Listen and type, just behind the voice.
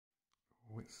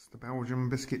it's the Belgian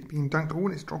biscuit being dunked. Oh,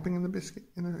 and it's dropping in the biscuit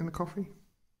in the coffee.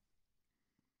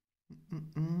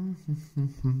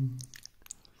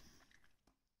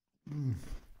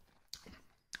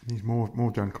 Needs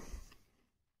more dunk.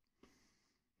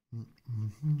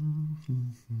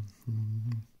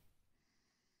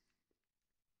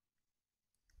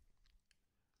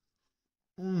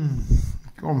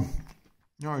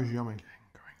 Oh, it's yummy.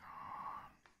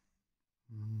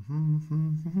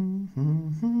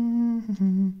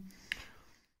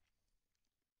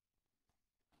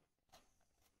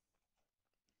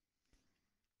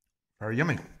 Very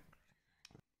yummy.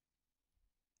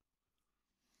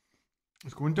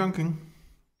 Let's go in dunking.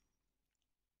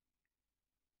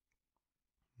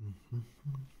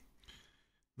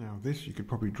 Now this you could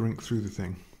probably drink through the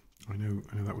thing. I know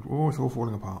that would. Oh, it's all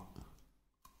falling apart.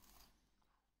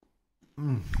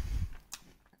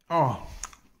 Oh,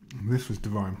 this was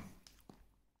divine.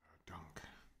 Dunk.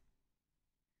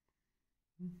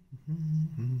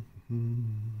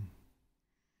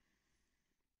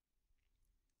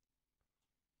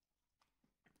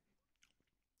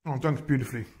 Oh, dunked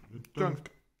beautifully. Dunked.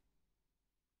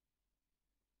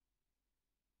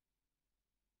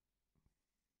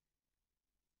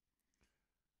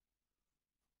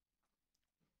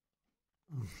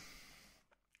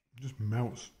 Just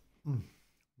melts.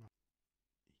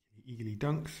 Eagerly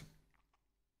dunks.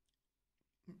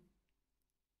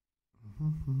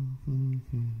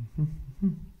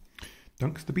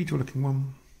 Dunks the beetle looking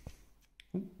one.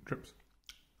 Oh, drips.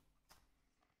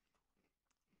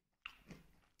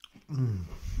 We're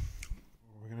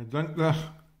going to dunk the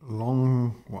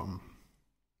long one.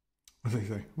 As they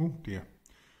say. Oh dear.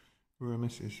 Ooh,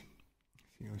 misses.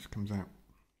 See how this comes out.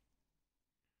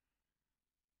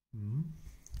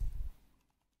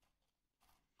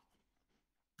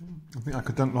 I think I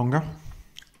could dunk longer.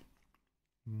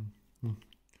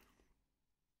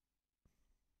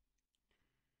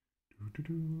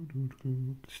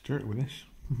 Stir it with this.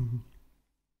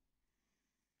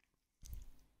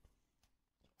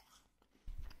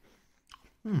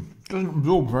 Doesn't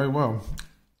absorb very well.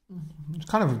 It's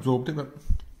kind of absorbed it, but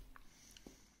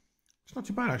it's not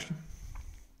too bad actually.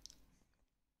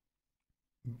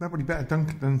 Nobody better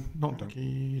dunk than not dunk.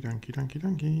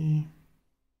 Dunky.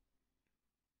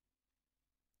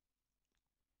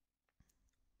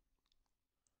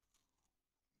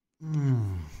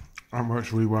 That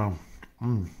works really well.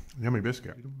 Yummy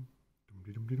biscuit.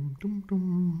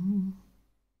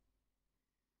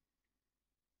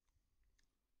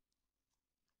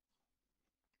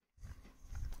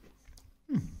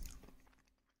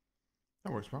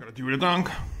 That works well. Gotta do with a dunk.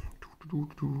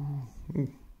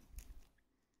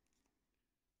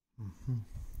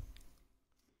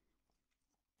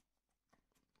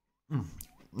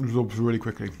 Absorbs really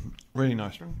quickly. Really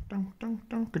nice. Dunk.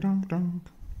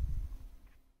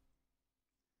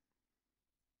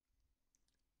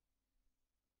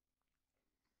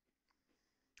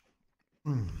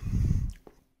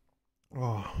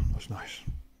 Oh, that's nice.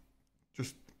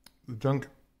 Just the dunk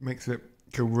makes it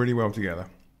go really well together.